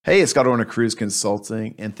Hey, it's Scott Orn of Cruise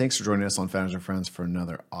Consulting, and thanks for joining us on Founders and Friends for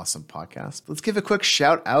another awesome podcast. Let's give a quick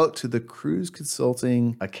shout out to the Cruise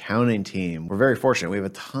Consulting accounting team. We're very fortunate. We have a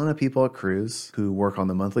ton of people at Cruise who work on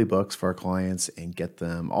the monthly books for our clients and get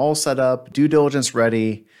them all set up, due diligence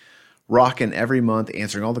ready, rocking every month,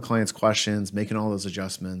 answering all the clients' questions, making all those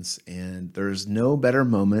adjustments. And there's no better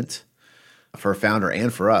moment for a founder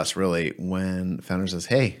and for us, really, when the founder says,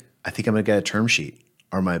 hey, I think I'm going to get a term sheet.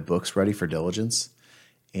 Are my books ready for diligence?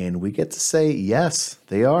 And we get to say, yes,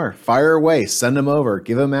 they are. Fire away, send them over,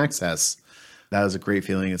 give them access. That is a great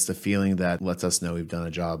feeling. It's the feeling that lets us know we've done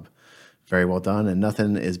a job very well done. And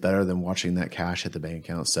nothing is better than watching that cash hit the bank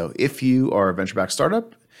account. So if you are a venture-backed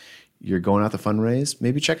startup, you're going out to fundraise,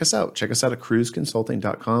 maybe check us out. Check us out at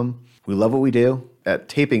cruiseconsulting.com. We love what we do. At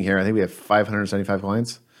Taping here, I think we have 575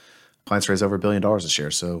 clients. Clients raise over $1 billion this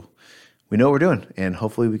year. So we know what we're doing. And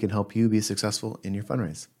hopefully we can help you be successful in your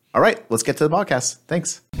fundraise. All right, let's get to the podcast.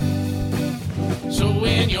 Thanks. So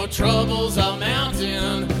when your troubles are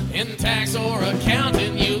mounting in tax or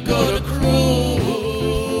accounting, you go to Cruise,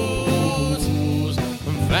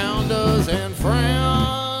 Founders and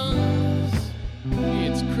Friends.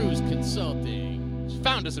 It's Cruise Consulting,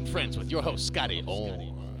 Founders and Friends with your host, Scotty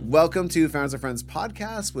Orn. Welcome to Founders and Friends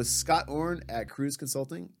podcast with Scott Orn at Cruise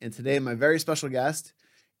Consulting. And today my very special guest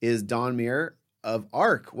is Don Meir of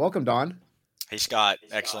ARC. Welcome, Don. Hey, Scott.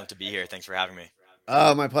 Excellent to be here. Thanks for having me.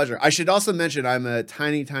 Oh, my pleasure. I should also mention I'm a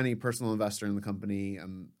tiny personal investor in the company.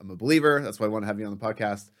 I'm a believer. That's why I want to have you on the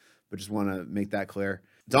podcast, but just want to make that clear.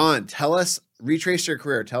 Don, tell us, retrace your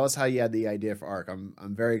career. Tell us how you had the idea for ARC.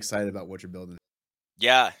 I'm very excited about what you're building.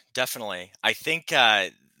 Yeah, definitely. I think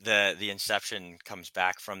the inception comes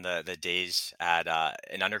back from the days at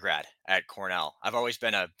an undergrad at Cornell. I've always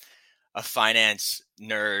been a finance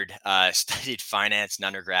nerd, studied finance in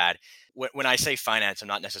undergrad. When I say finance, I'm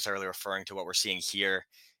not necessarily referring to what we're seeing here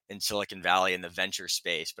in Silicon Valley in the venture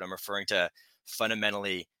space, but I'm referring to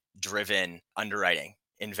fundamentally driven underwriting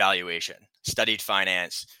and valuation. Studied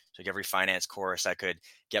finance, took every finance course I could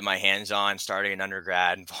get my hands on, starting in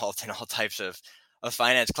undergrad, involved in all types of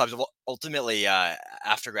finance clubs. Ultimately,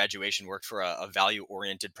 after graduation, worked for a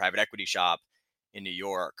value-oriented private equity shop in New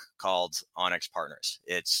York called Onyx Partners.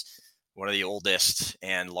 It's one of the oldest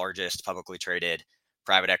and largest publicly traded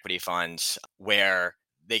private equity funds, where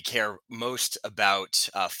they care most about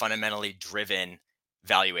fundamentally driven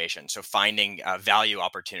valuation. So finding value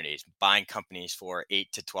opportunities, buying companies for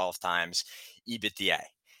 8 to 12 times EBITDA.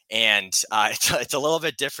 And it's a little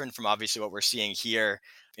bit different from obviously what we're seeing here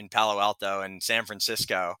in Palo Alto and San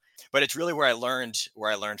Francisco, but it's really where I learned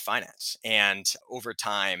finance. And over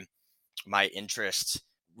time, my interest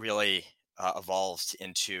really evolved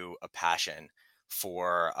into a passion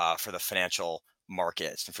for the financial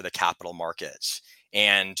markets and for the capital markets.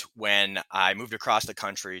 And when I moved across the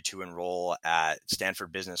country to enroll at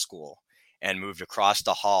Stanford Business School and moved across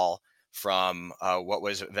the hall from who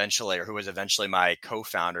was eventually my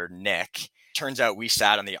co-founder, Nick, turns out we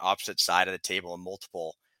sat on the opposite side of the table in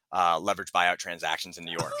multiple leveraged buyout transactions in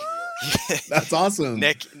New York. That's awesome.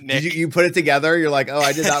 Nick, you put it together. You're like, oh,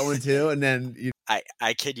 I did that one too. And then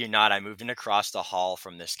I kid you not, I moved in across the hall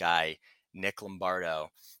from this guy, Nick Lombardo,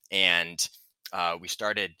 and we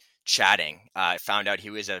started chatting. I found out he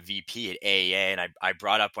was a VP at AEA, and I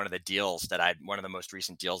brought up one of the most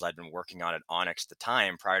recent deals I'd been working on at Onyx at the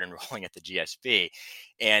time prior to enrolling at the GSB.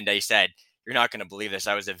 And he said, "You're not going to believe this.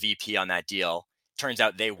 I was a VP on that deal." Turns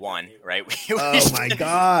out they won, right? My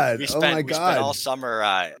God. We spent all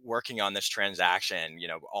summer working on this transaction,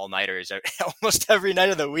 all-nighters almost every night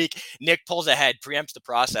of the week. Nick pulls ahead, preempts the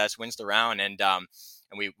process, wins the round, and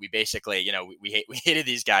we basically, we hated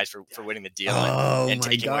these guys for winning the deal and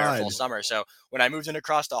taking away our full summer. So when I moved in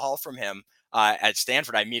across the hall from him at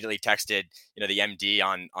Stanford, I immediately texted, the MD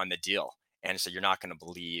on the deal. And so you're not going to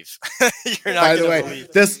believe. By the way,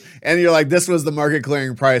 this, and you're like, this was the market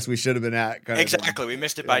clearing price we should have been at. Exactly. We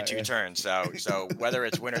missed it by two turns. So whether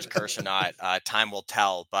it's winner's curse or not, time will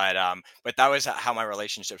tell. But that was how my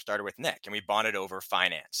relationship started with Nick, and we bonded over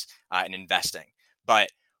finance and investing. But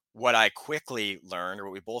what I quickly learned, or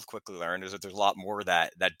what we both quickly learned, is that there's a lot more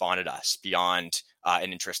that bonded us beyond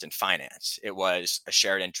an interest in finance. It was a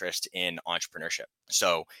shared interest in entrepreneurship.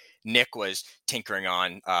 So Nick was tinkering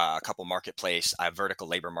on a couple vertical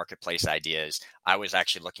labor marketplace ideas. I was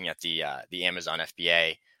actually looking at the Amazon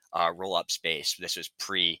FBA roll-up space. This was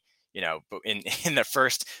pre, in the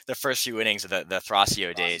first few innings of the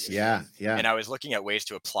Thrasio days. Yeah. And I was looking at ways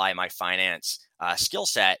to apply my finance skill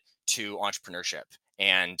set to entrepreneurship.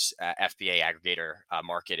 And FBA aggregator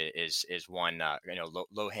market is one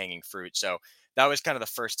low hanging fruit. So that was kind of the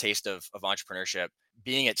first taste of entrepreneurship.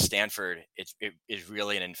 Being at Stanford, it is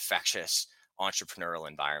really an infectious entrepreneurial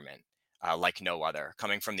environment like no other.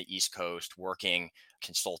 Coming from the East Coast, working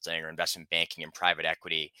consulting or investment banking and private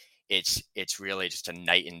equity, it's really just a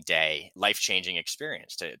night and day, life-changing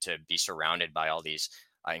experience to be surrounded by all these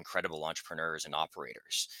incredible entrepreneurs and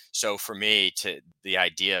operators. So for me, to the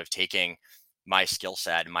idea of taking my skill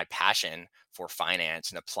set and my passion for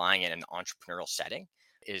finance and applying it in an entrepreneurial setting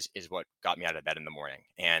is what got me out of bed in the morning.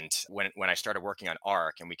 And when I started working on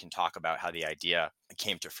ARC, and we can talk about how the idea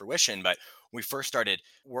came to fruition, but when we first started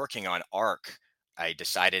working on ARC, I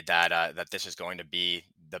decided that that this is going to be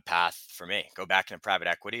the path for me. Go back into private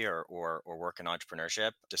equity or work in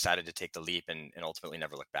entrepreneurship. Decided to take the leap and ultimately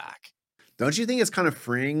never look back. Don't you think it's kind of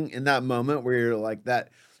freeing in that moment where you're like that?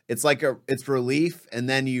 It's like it's relief, and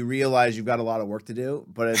then you realize you've got a lot of work to do.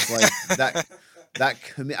 But it's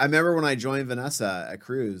like I remember when I joined Vanessa at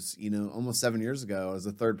Cruise, almost 7 years ago, as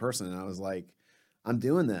a third person, and I was like, I'm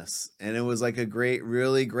doing this, and it was like a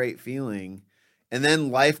really great feeling. And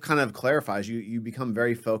then life kind of clarifies. You become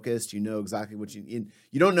very focused. You know exactly what you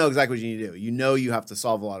don't know exactly what you need to do. You have to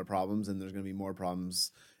solve a lot of problems, and there's going to be more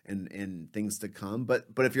problems and things to come. But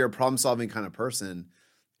if you're a problem solving kind of person,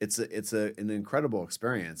 it's an incredible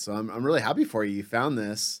experience. So I'm really happy for you. You found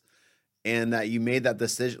this, and that you made that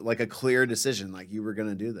decision, like a clear decision, like you were going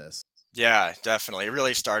to do this. Yeah, definitely. It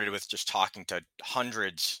really started with just talking to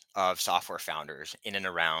hundreds of software founders in and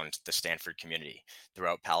around the Stanford community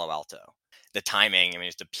throughout Palo Alto. The timing,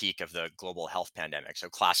 it's the peak of the global health pandemic. So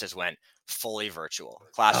classes went fully virtual.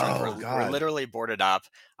 Classrooms were literally boarded up.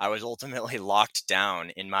 I was ultimately locked down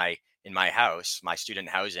in my house, my student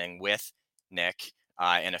housing, with Nick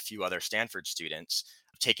and a few other Stanford students,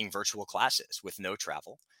 taking virtual classes with no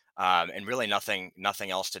travel. And really nothing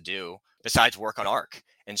else to do besides work on ARC.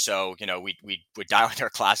 And so, we would dial into our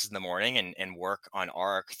classes in the morning and work on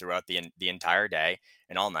ARC throughout the entire day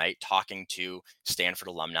and all night, talking to Stanford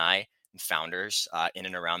alumni and founders in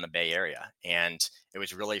and around the Bay Area. And it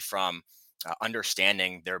was really from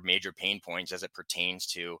understanding their major pain points as it pertains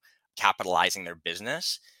to capitalizing their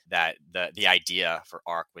business that the idea for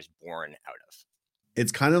ARC was born out of.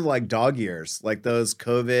 It's kind of like dog years, like those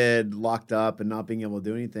COVID locked up and not being able to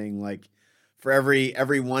do anything. Like for every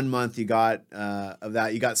 1 month you got of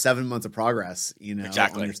that, you got 7 months of progress,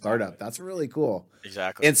 exactly. on your startup. That's really cool.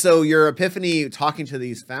 Exactly. And so your epiphany talking to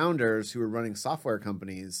these founders who are running software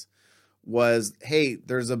companies was, hey,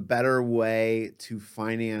 there's a better way to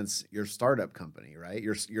finance your startup company, right?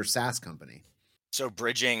 Your SaaS company. So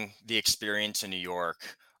bridging the experience in New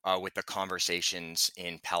York with the conversations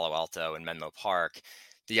in Palo Alto and Menlo Park,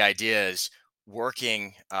 the idea is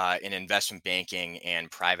working in investment banking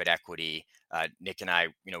and private equity. Nick and I,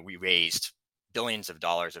 we raised billions of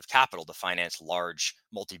dollars of capital to finance large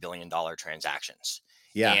multi-billion-dollar transactions.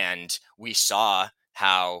 Yeah. And we saw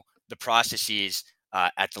how the processes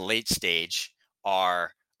at the late stage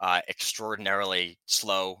are extraordinarily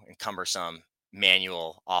slow and cumbersome,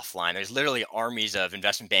 manual, offline. There's literally armies of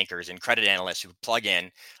investment bankers and credit analysts who plug in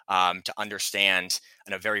to understand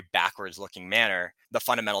in a very backwards looking manner the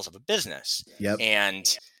fundamentals of a business. Yep. And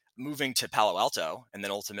moving to Palo Alto and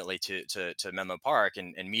then ultimately to Menlo Park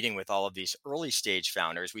and meeting with all of these early stage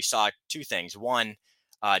founders, we saw two things. One,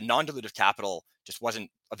 non-dilutive capital just wasn't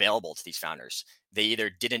available to these founders. They either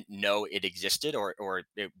didn't know it existed or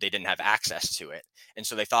they didn't have access to it. And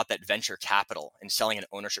so they thought that venture capital and selling an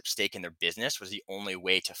ownership stake in their business was the only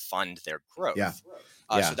way to fund their growth. Yeah.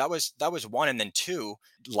 So that was one. And then two,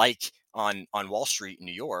 like on Wall Street in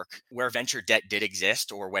New York, where venture debt did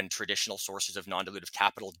exist or when traditional sources of non-dilutive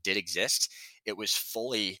capital did exist, it was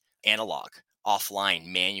fully analog, offline,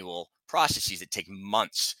 manual processes that take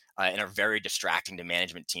months and are very distracting to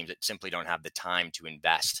management teams that simply don't have the time to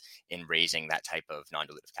invest in raising that type of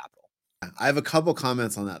non-dilutive capital. I have a couple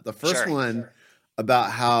comments on that. The first one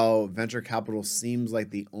about how venture capital seems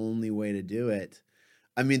like the only way to do it.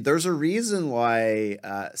 I mean, there's a reason why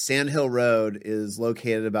Sand Hill Road is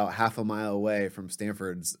located about half a mile away from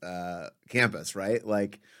Stanford's campus, right?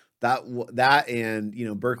 Like that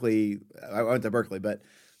and, Berkeley, I went to Berkeley, but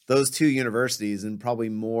those two universities and probably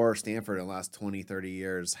more Stanford in the last 20, 30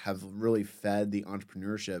 years have really fed the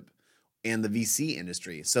entrepreneurship and the VC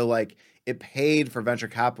industry. So like it paid for venture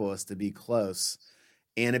capitalists to be close,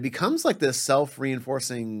 and it becomes like this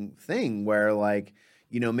self-reinforcing thing where like,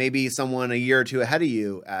 maybe someone a year or two ahead of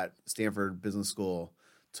you at Stanford Business School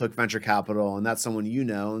took venture capital, and that's someone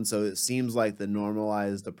and so it seems like the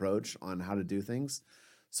normalized approach on how to do things.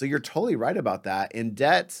 So you're totally right about that. In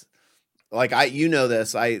debt, like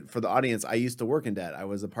for the audience, I used to work in debt. I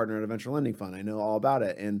was a partner at a venture lending fund. I know all about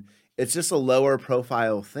it. And it's just a lower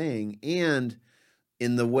profile thing. And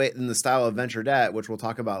in the style of venture debt, which we'll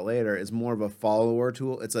talk about later, is more of a follower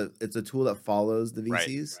tool. It's a tool that follows the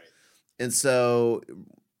VCs. Right. And so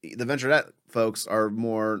the venture debt folks are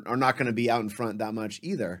not going to be out in front that much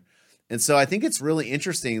either. And so I think it's really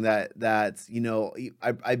interesting that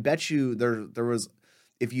I bet you there was,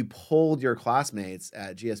 if you polled your classmates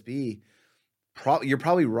at GSB, you're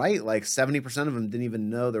probably right. Like 70% of them didn't even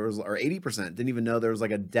know there was, or 80% didn't even know there was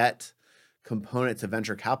like a debt component to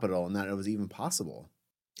venture capital and that it was even possible.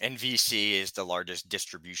 And VC is the largest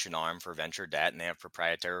distribution arm for venture debt, and they have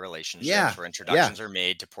proprietary relationships where introductions are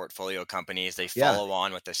made to portfolio companies. They follow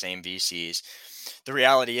on with the same VCs. The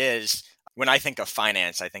reality is, when I think of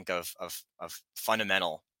finance, I think of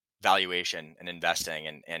fundamental valuation and investing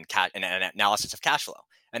and analysis of cash flow.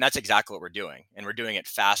 And that's exactly what we're doing. And we're doing it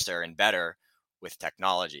faster and better with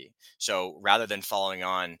technology. So rather than following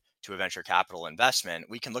on to a venture capital investment,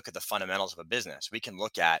 we can look at the fundamentals of a business. We can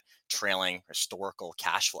look at trailing historical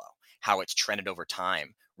cash flow, how it's trended over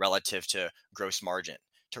time relative to gross margin,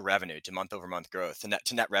 to revenue, to month-over-month growth,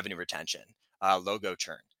 to net revenue retention, logo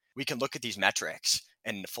churn. We can look at these metrics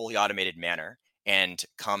in a fully automated manner and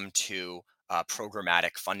come to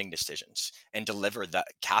programmatic funding decisions and deliver the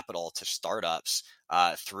capital to startups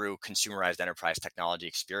through consumerized enterprise technology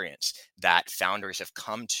experience that founders have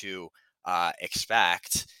come to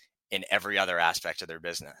expect in every other aspect of their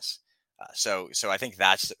business. So I think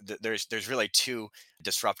there's really two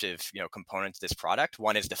disruptive components to this product.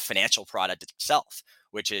 One is the financial product itself,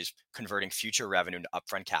 which is converting future revenue into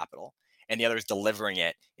upfront capital, and the other is delivering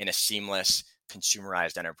it in a seamless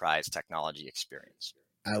consumerized enterprise technology experience.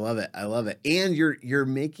 I love it. And you're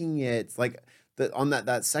making it like on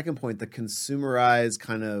that second point, the consumerized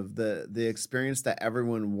kind of the experience that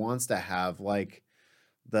everyone wants to have, like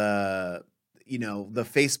the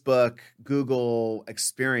Facebook, Google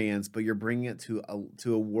experience, but you're bringing it to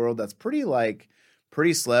a world that's pretty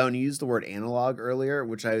slow. And you used the word analog earlier,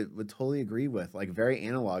 which I would totally agree with. Like very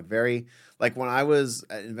analog, very like when I was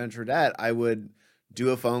at Venture Debt, I would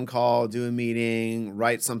do a phone call, do a meeting,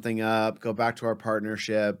 write something up, go back to our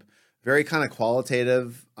partnership. Very kind of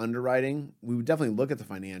qualitative underwriting. We would definitely look at the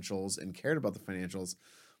financials and cared about the financials,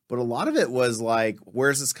 but a lot of it was like,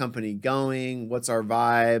 where's this company going? What's our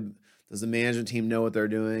vibe? Does the management team know what they're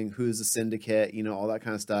doing? Who's the syndicate? All that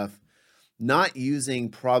kind of stuff. Not using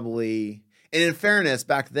probably, and in fairness,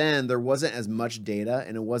 back then there wasn't as much data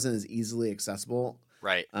and it wasn't as easily accessible,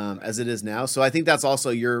 right, as it is now. So I think that's also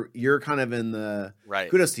you're kind of in the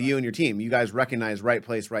kudos to you and your team. You guys recognize right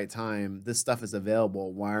place, right time. This stuff is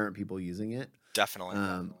available. Why aren't people using it?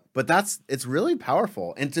 Definitely. But it's really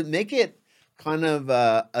powerful, and to make it kind of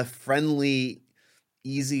a friendly,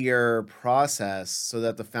 easier process so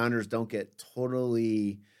that the founders don't get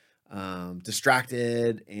totally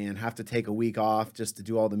distracted and have to take a week off just to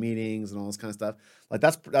do all the meetings and all this kind of stuff. Like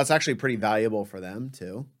that's actually pretty valuable for them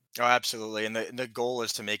too. Oh, absolutely. And the goal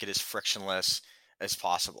is to make it as frictionless as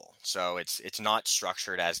possible. So it's not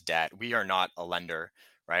structured as debt. We are not a lender,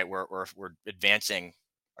 right? We're advancing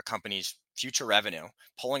a company's future revenue,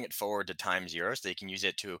 pulling it forward to time zero so they can use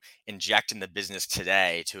it to inject in the business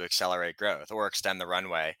today to accelerate growth or extend the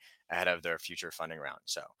runway ahead of their future funding round.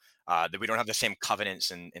 So that we don't have the same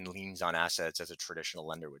covenants and liens on assets as a traditional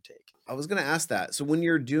lender would take. I was going to ask that. So when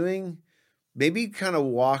you're doing, maybe kind of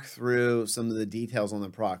walk through some of the details on the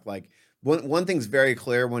product. Like one thing's very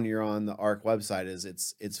clear when you're on the ARC website is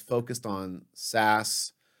it's focused on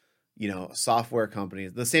SaaS, software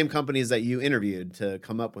companies, the same companies that you interviewed to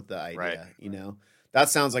come up with the idea, right. That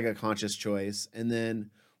sounds like a conscious choice. And then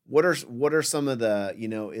what are some of the,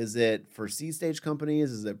 is it for seed stage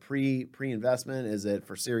companies? Is it pre-investment? Is it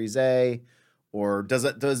for Series A? Or does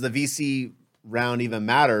the VC round even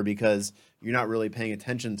matter because you're not really paying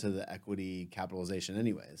attention to the equity capitalization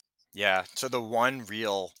anyways? Yeah. So the one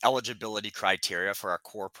real eligibility criteria for our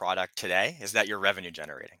core product today is that you're revenue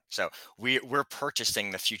generating. So we're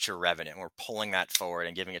purchasing the future revenue. We're pulling that forward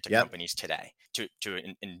and giving it to companies today to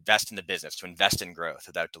invest in the business, to invest in growth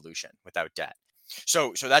without dilution, without debt.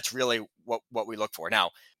 So that's really what we look for.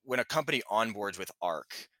 Now, when a company onboards with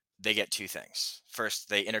ARC, they get two things. First,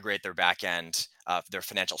 they integrate their back end, their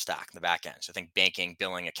financial stack in the back end. So think banking,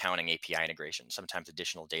 billing, accounting, API integration. Sometimes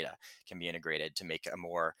additional data can be integrated to make a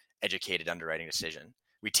more educated underwriting decision.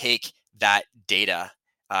 We take that data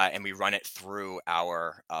and we run it through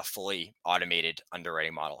our fully automated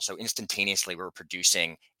underwriting model. So instantaneously, we're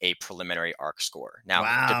producing a preliminary ARC score. Now,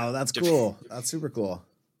 wow, that's cool. That's super cool.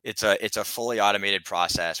 It's a fully automated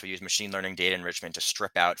process. We use machine learning data enrichment to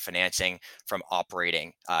strip out financing from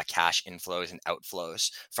operating cash inflows and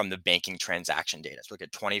outflows from the banking transaction data. So we look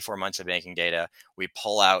at 24 months of banking data. We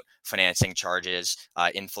pull out financing charges,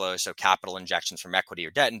 inflows, so capital injections from equity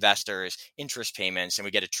or debt investors, interest payments, and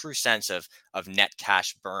we get a true sense of net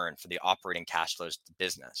cash burn for the operating cash flows of the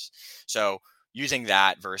business. So using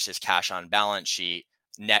that versus cash on balance sheet,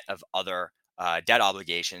 net of other debt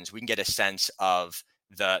obligations, we can get a sense of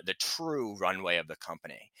the true runway of the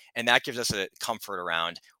company. And that gives us a comfort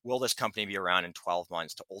around, will this company be around in 12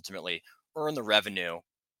 months to ultimately earn the revenue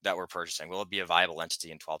that we're purchasing? Will it be a viable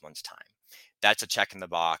entity in 12 months' time? That's a check in the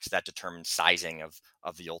box. That determines sizing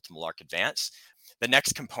of the Ultimal ARC Advance. The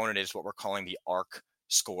next component is what we're calling the ARC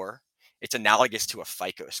score. It's analogous to a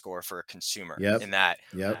FICO score for a consumer in that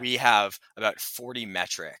we have about 40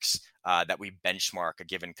 metrics that we benchmark a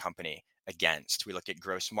given company against. We look at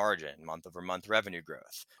gross margin, month-over-month revenue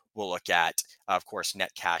growth. We'll look at, of course,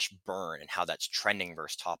 net cash burn and how that's trending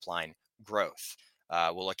versus top line growth.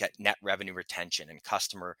 We'll look at net revenue retention and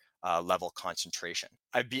customer level concentration.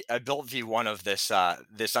 I built V1 of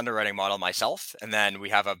this underwriting model myself, and then we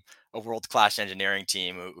have a world-class engineering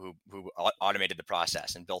team who automated the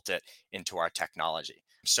process and built it into our technology.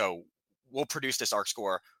 So we'll produce this ARC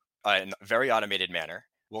score in a very automated manner.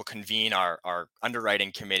 We'll convene our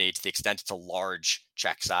underwriting committee to the extent it's a large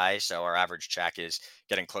check size. So our average check is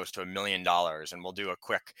getting close to $1 million, and we'll do a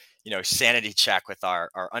quick, sanity check with our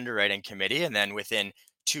underwriting committee. And then within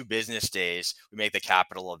 2 business days, we make the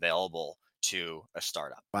capital available to a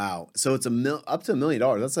startup. Wow. So it's up to $1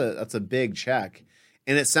 million. That's a big check.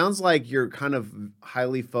 And it sounds like you're kind of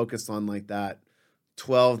highly focused on like that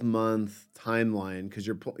 12-month timeline because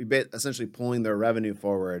you're essentially pulling their revenue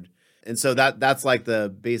forward. And so that's like the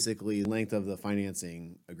basically length of the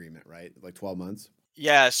financing agreement, right? Like 12 months.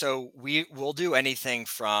 Yeah, so we'll do anything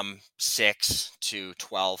from 6 to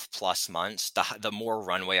 12 plus months. The more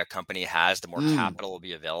runway a company has, the more capital will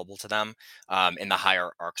be available to them, and the higher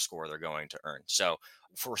ARC score they're going to earn. So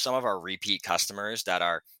for some of our repeat customers that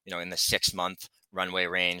are, in the 6-month runway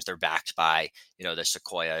range, they're backed by, the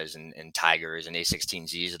Sequoias and Tigers and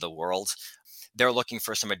A16Zs of the world. They're looking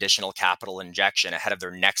for some additional capital injection ahead of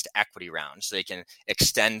their next equity round so they can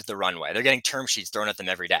extend the runway. They're getting term sheets thrown at them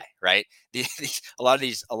every day, right? A lot of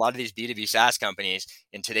these B2B SaaS companies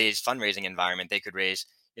in today's fundraising environment, they could raise,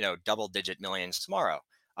 double-digit millions tomorrow.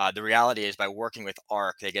 The reality is by working with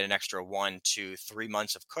ARC, they get an extra 1, 2, 3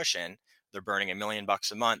 months of cushion. They're burning $1 million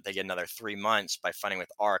a month. They get another 3 months by funding with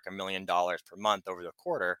ARC, $1 million per month over the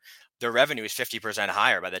quarter. Their revenue is 50%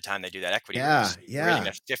 higher by the time they do that equity raise. They're raising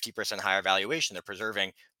a 50% higher valuation. They're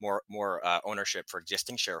preserving more ownership for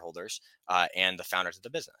existing shareholders and the founders of the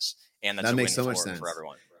business. And that's that makes so much sense for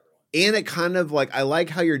everyone. And it kind of like, I like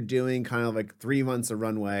how you're doing kind of like 3 months of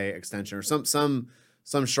runway extension or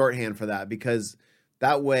some shorthand for that, because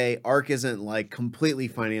that way ARC isn't like completely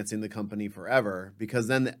financing the company forever, because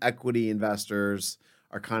then the equity investors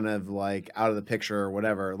are kind of like out of the picture or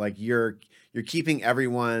whatever. Like you're keeping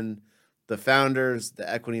everyone, the founders,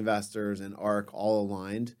 the equity investors, and ARC all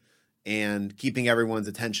aligned and keeping everyone's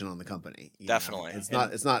attention on the company. Definitely. It's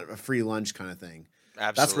not a free lunch kind of thing.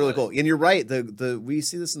 Absolutely. That's really cool. And you're right. We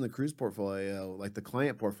see this in the cruise portfolio, like the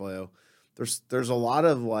client portfolio. There's a lot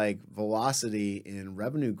of like velocity in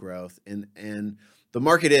revenue growth, and the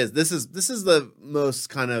market this is the most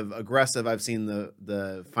kind of aggressive I've seen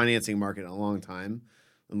the financing market in a long time,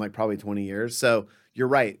 in like probably 20 years. So you're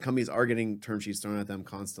right. Companies are getting term sheets thrown at them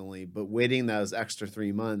constantly, but waiting those extra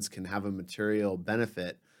 3 months can have a material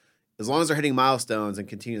benefit as long as they're hitting milestones and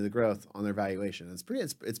continue the growth on their valuation. It's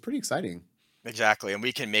pretty exciting. Exactly. And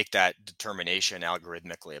we can make that determination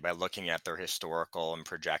algorithmically by looking at their historical and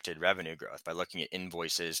projected revenue growth, by looking at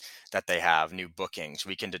invoices that they have, new bookings.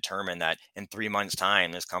 We can determine that in 3 months'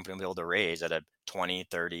 time, this company will be able to raise at a 20,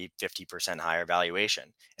 30, 50% higher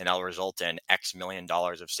valuation. And that'll result in X million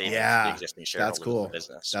dollars of savings for the existing shareholders of the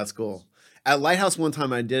business. That's cool. At Lighthouse one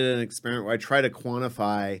time, I did an experiment where I tried to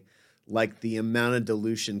quantify like the amount of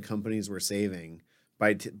dilution companies were saving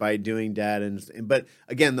by doing debt. But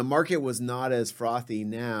again, the market was not as frothy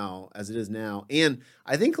now as it is now. And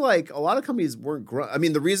I think like a lot of companies weren't growing. I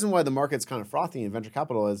mean, the reason why the market's kind of frothy in venture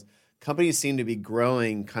capital is companies seem to be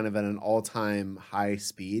growing kind of at an all-time high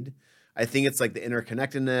speed. I think it's like the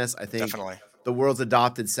interconnectedness. I think Definitely. The world's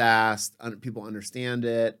adopted SaaS. People understand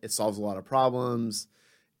it. It solves a lot of problems.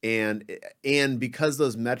 And because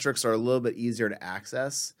those metrics are a little bit easier to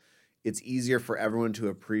access, it's easier for everyone to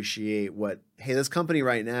appreciate hey, this company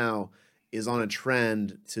right now is on a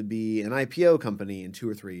trend to be an IPO company in 2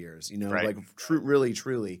 or 3 years, right. like really,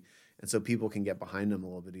 truly. And so people can get behind them a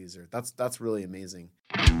little bit easier. That's really amazing.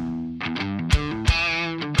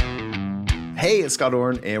 Hey, it's Scott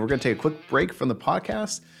Orn, and we're going to take a quick break from the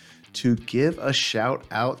podcast to give a shout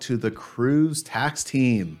out to the Cruise tax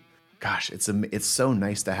team. Gosh, it's so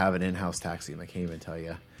nice to have an in-house tax team. I can't even tell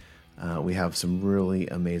you. We have some really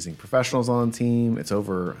amazing professionals on the team. It's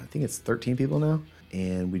over, I think it's 13 people now.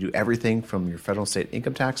 And we do everything from your federal state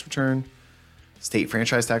income tax return, state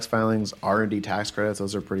franchise tax filings, R&D tax credits.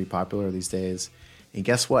 Those are pretty popular these days. And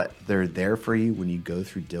guess what? They're there for you when you go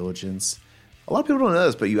through diligence. A lot of people don't know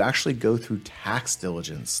this, but you actually go through tax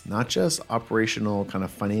diligence, not just operational kind of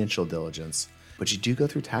financial diligence, but you do go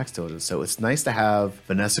through tax diligence. So it's nice to have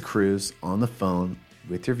Vanessa Cruz on the phone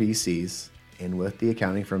with your VCs and with the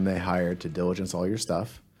accounting firm they hired to diligence all your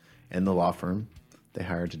stuff, and the law firm they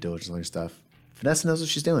hired to diligence all your stuff. Vanessa knows what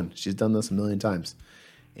she's doing. She's done this a million times.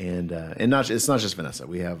 And it's not just Vanessa.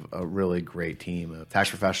 We have a really great team of tax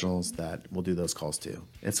professionals that will do those calls too.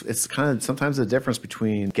 It's kind of sometimes the difference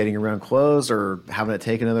between getting around close or having it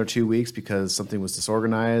take another 2 weeks because something was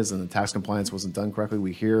disorganized and the tax compliance wasn't done correctly.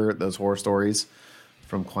 We hear those horror stories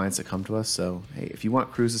from clients that come to us. So, hey, if you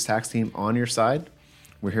want Cruz's tax team on your side,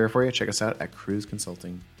 we're here for you. Check us out at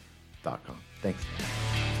cruzconsulting.com. Thanks.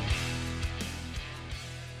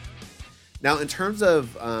 Now, in terms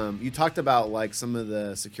of, you talked about like some of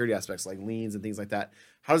the security aspects, like liens and things like that.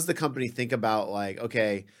 How does the company think about like,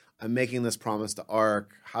 okay, I'm making this promise to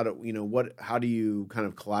ARC. How do you kind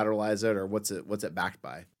of collateralize it, or what's it backed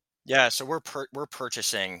by? Yeah, so we're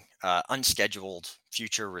purchasing unscheduled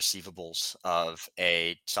future receivables of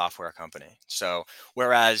a software company. So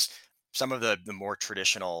whereas some of the more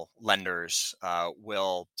traditional lenders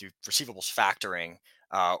will do receivables factoring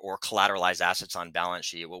or collateralize assets on balance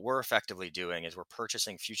sheet, what we're effectively doing is we're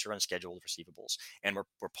purchasing future unscheduled receivables, and we're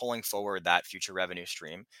pulling forward that future revenue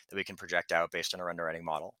stream that we can project out based on our underwriting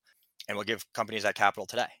model. And we'll give companies that capital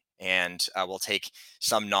today. And we'll take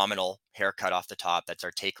some nominal haircut off the top. That's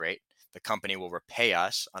our take rate. The company will repay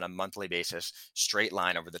us on a monthly basis, straight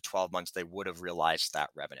line over the 12 months they would have realized that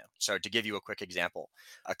revenue. So to give you a quick example,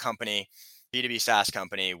 a company, B2B SaaS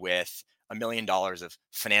company with $1 million of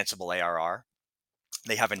financeable ARR,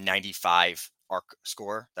 they have a 95 ARC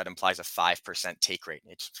score that implies a 5% take rate.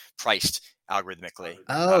 It's priced algorithmically.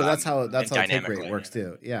 Oh, that's how take rate works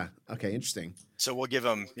too. Yeah. Okay. Interesting. So we'll give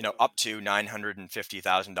them, up to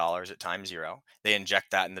 $950,000 at time zero. They inject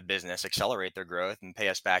that in the business, accelerate their growth, and pay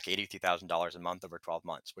us back $82,000 a month over 12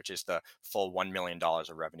 months, which is the full $1 million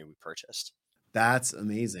of revenue we purchased. That's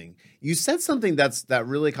amazing. You said something that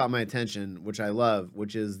really caught my attention, which I love,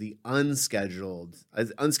 which is the unscheduled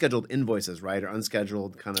invoices, right? Or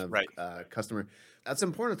unscheduled kind of customer. That's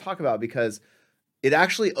important to talk about because it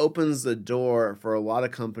actually opens the door for a lot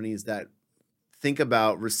of companies that think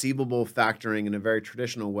about receivable factoring in a very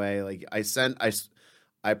traditional way. Like I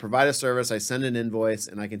provide a service, I send an invoice,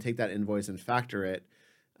 and I can take that invoice and factor it,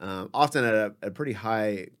 often at a pretty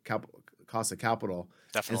high cost of capital.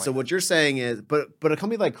 Definitely. And so what you're saying is, but a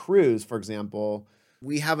company like Cruise, for example,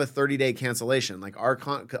 we have a 30-day cancellation, like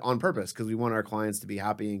on purpose, because we want our clients to be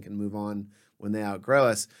happy and can move on when they outgrow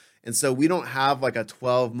us. And so we don't have like a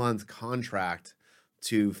 12-month contract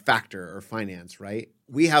to factor or finance, right?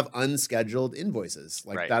 We have unscheduled invoices.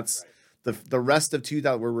 Like that's the rest of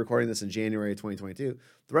we're recording this in January 2022.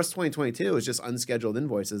 The rest of 2022 is just unscheduled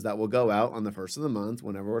invoices that will go out on the first of the month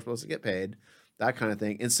whenever we're supposed to get paid, that kind of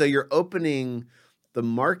thing. And so you're opening the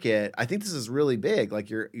market. I think this is really big. Like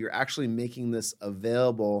you're actually making this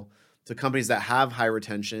available to companies that have high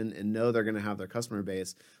retention and know they're going to have their customer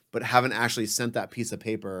base, but haven't actually sent that piece of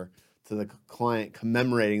paper to the client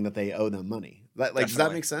commemorating that they owe them money. Does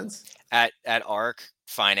that make sense? At ARC,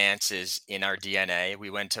 finance is in our DNA. We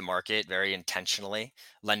went to market very intentionally,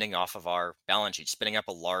 lending off of our balance sheet, spinning up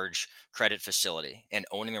a large credit facility and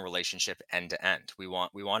owning the relationship end to end. We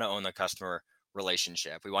want to own the customer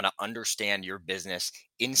relationship. We want to understand your business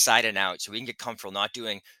inside and out so we can get comfortable not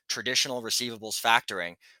doing traditional receivables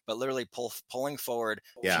factoring, but literally pulling forward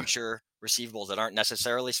future receivables that aren't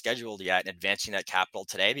necessarily scheduled yet and advancing that capital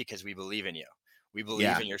today because we believe in you. We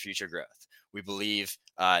believe in your future growth. We believe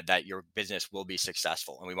that your business will be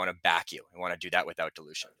successful, and we want to back you. We want to do that without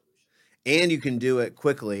dilution. And you can do it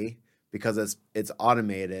quickly because it's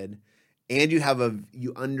automated. And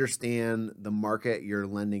you understand the market you're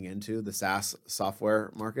lending into, the SaaS software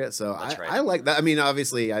market. So I like that. I mean,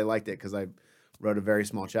 obviously I liked it because I wrote a very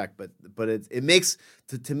small check, but it makes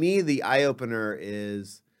to me the eye opener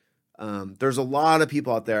is there's a lot of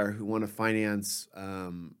people out there who want to finance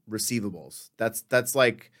receivables. That's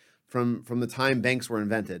like from the time banks were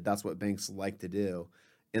invented. That's what banks like to do.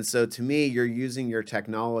 And so to me, you're using your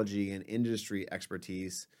technology and industry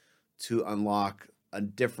expertise to unlock a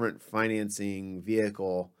different financing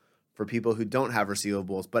vehicle for people who don't have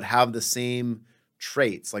receivables, but have the same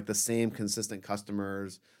traits, like the same consistent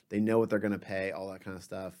customers. They know what they're going to pay, all that kind of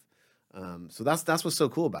stuff. So that's what's so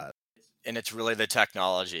cool about it. And it's really the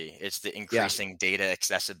technology. It's the increasing data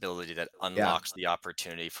accessibility that unlocks the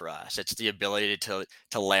opportunity for us. It's the ability to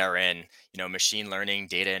layer in, machine learning,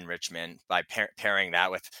 data enrichment by pairing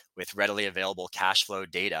that with readily available cash flow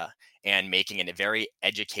data and making it a very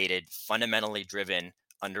educated, fundamentally driven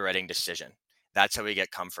underwriting decision. That's how we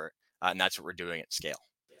get comfort. And that's what we're doing at scale.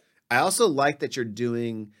 I also like that you're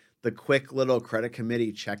doing the quick little credit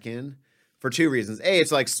committee check-in for two reasons. A,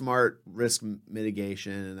 it's like smart risk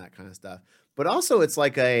mitigation and that kind of stuff. But also it's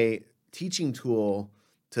like a teaching tool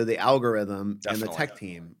to the algorithm and the tech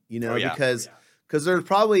team, because there's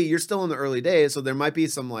probably, you're still in the early days. So there might be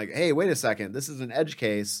some like, hey, wait a second, this is an edge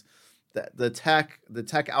case that the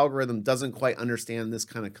tech algorithm doesn't quite understand this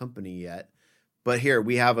kind of company yet. But here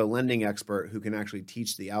we have a lending expert who can actually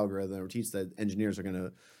teach the algorithm or teach the engineers are going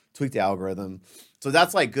to tweak the algorithm. So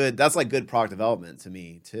that's like good product development to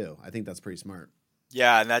me too. I think that's pretty smart.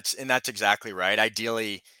 Yeah, and that's exactly right.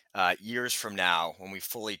 Ideally, years from now, when we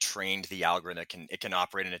fully trained the algorithm, it can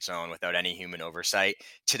operate on its own without any human oversight.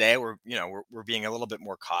 Today, we're being a little bit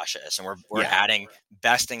more cautious, and we're adding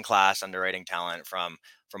best in class underwriting talent from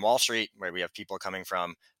Wall Street, where we have people coming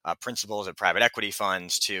from principals of private equity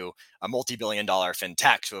funds to a multi-billion-dollar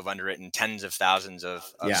fintechs who have underwritten tens of thousands of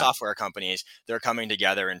software companies. They're coming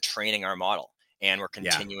together and training our model, and we're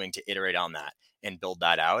continuing to iterate on that and build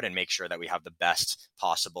that out and make sure that we have the best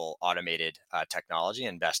possible automated technology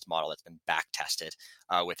and best model that's been back tested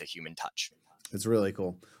with a human touch. It's really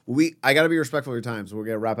cool. I got to be respectful of your time, so we're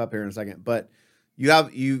going to wrap up here in a second. But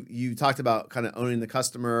you talked about kind of owning the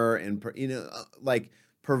customer and like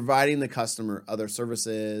providing the customer other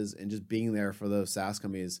services and just being there for those SaaS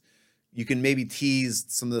companies. You can maybe tease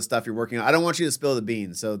some of the stuff you're working on. I don't want you to spill the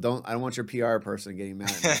beans, so I don't want your PR person getting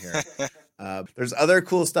mad at me here. There's other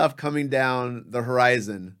cool stuff coming down the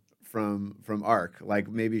horizon from Arc. Like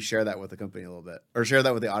maybe share that with the company a little bit, or share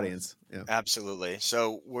that with the audience. Yeah. Absolutely.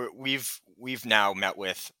 So we've now met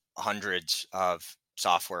with hundreds of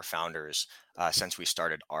software founders since we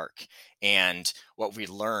started Arc, and what we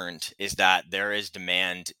learned is that there is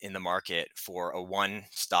demand in the market for a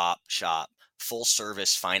one-stop shop,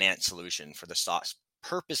 full-service finance solution for the SaaS,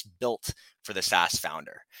 purpose built for the SaaS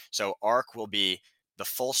founder. So Arc will be the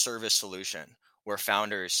full service solution where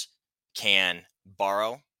founders can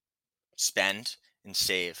borrow, spend, and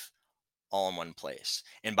save all in one place.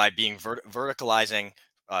 And by being verticalizing,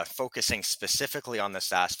 focusing specifically on the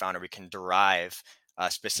SaaS founder, we can derive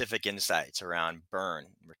specific insights around burn,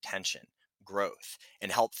 retention, growth,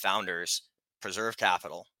 and help founders preserve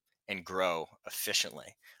capital and grow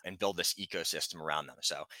efficiently and build this ecosystem around them.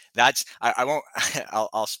 So that's,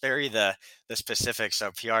 I'll spare you the specifics so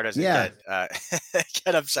PR doesn't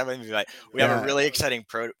get upset with me, but we have a really exciting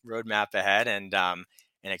roadmap ahead and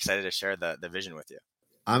excited to share the vision with you.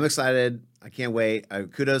 I'm excited. I can't wait.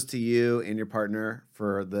 Kudos to you and your partner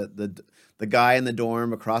for the guy in the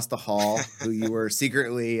dorm across the hall who you were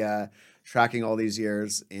secretly tracking all these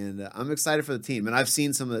years. And I'm excited for the team. And I've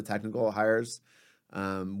seen some of the technical hires.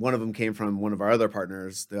 One of them came from one of our other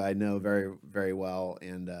partners that I know very, very well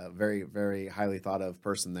and very, very highly thought of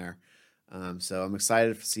person there. So I'm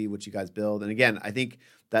excited to see what you guys build. And again, I think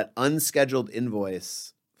that unscheduled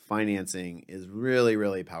invoice financing is really,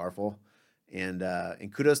 really powerful. And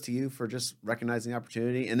kudos to you for just recognizing the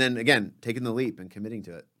opportunity. And then again, taking the leap and committing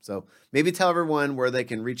to it. So maybe tell everyone where they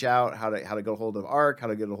can reach out, how to get a hold of Arc, how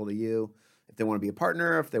to get a hold of you, if they want to be a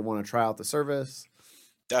partner, if they want to try out the service.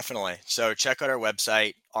 Definitely. So check out our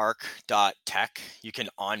website, arc.tech. You can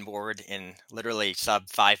onboard in literally sub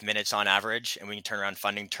 5 minutes on average, and we can turn around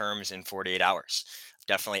funding terms in 48 hours.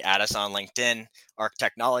 Definitely add us on LinkedIn, Arc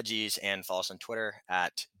Technologies, and follow us on Twitter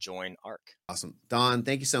at JoinArc. Awesome. Don,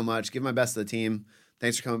 thank you so much. Give my best to the team.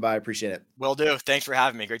 Thanks for coming by. I appreciate it. Will do. Thanks for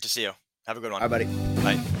having me. Great to see you. Have a good one. Bye, buddy.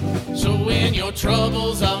 Bye. So when your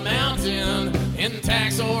troubles are mounting in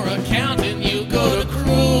tax or accounting, you go to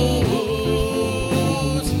Cruise.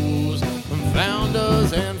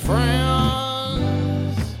 Founders and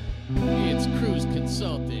friends. It's Cruise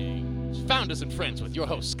Consulting. Founders and Friends with your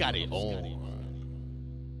host, Scotty Ohm.